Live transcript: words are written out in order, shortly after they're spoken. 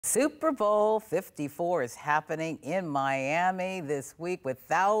Super Bowl 54 is happening in Miami this week with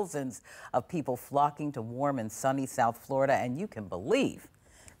thousands of people flocking to warm and sunny South Florida. And you can believe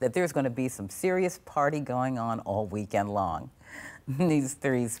that there's going to be some serious party going on all weekend long. News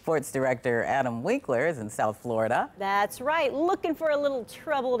 3 sports director Adam Winkler is in South Florida. That's right, looking for a little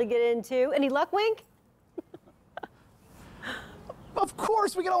trouble to get into. Any luck, Wink? Of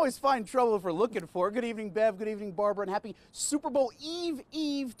course, we can always find trouble if we're looking for it. Good evening, Bev. Good evening, Barbara. And happy Super Bowl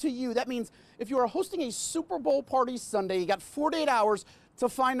Eve to you. That means if you are hosting a Super Bowl party Sunday, you got 48 hours to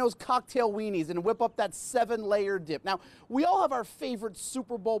find those cocktail weenies and whip up that 7-layer dip. Now, we all have our favorite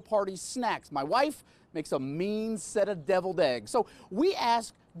Super Bowl party snacks. My wife makes a mean set of deviled eggs. So we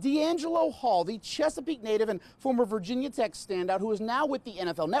asked Deangelo Hall, the Chesapeake native and former Virginia Tech standout who is now with the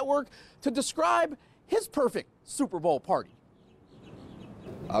NFL Network, to describe his perfect Super Bowl party.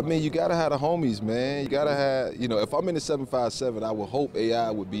 I mean, you gotta have the homies, man. You gotta have, if I'm in the 757, I would hope AI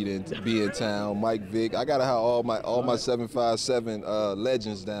would be in town. Mike Vick. I gotta have all my 757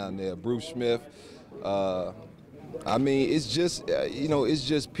 legends down there. Bruce Smith. I mean, it's just, it's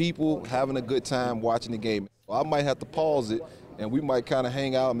just people having a good time watching the game. I might have to pause it, and we might kind of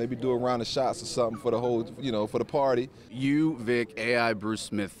hang out, maybe do a round of shots or something for the whole, for the party. You, Vic, AI, Bruce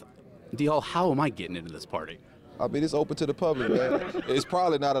Smith. D-Hall, how am I getting into this party? I mean, it's open to the public, man. It's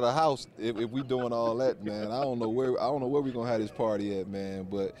probably not at a house if we doing all that, man. I don't know where we're gonna have this party at, man.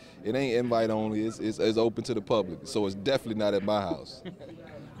 But it ain't invite only. It's open to the public, so it's definitely not at my house.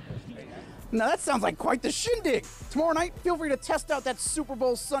 Now that sounds like quite the shindig. Tomorrow night, feel free to test out that Super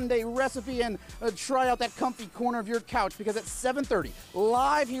Bowl Sunday recipe and try out that comfy corner of your couch, because at 7:30,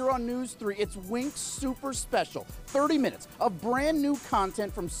 live here on News 3, it's Wink's Super Special. 30 minutes of brand new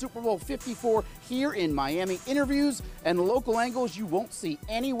content from Super Bowl 54 here in Miami. Interviews and local angles you won't see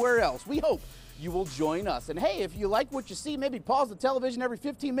anywhere else. We hope you will join us. And hey, if you like what you see, maybe pause the television every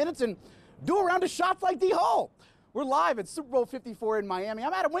 15 minutes and do a round of shots like D-Hall. We're live at Super Bowl 54 in Miami.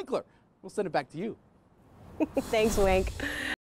 I'm Adam Winkler. We'll send it back to you. Thanks, Wink.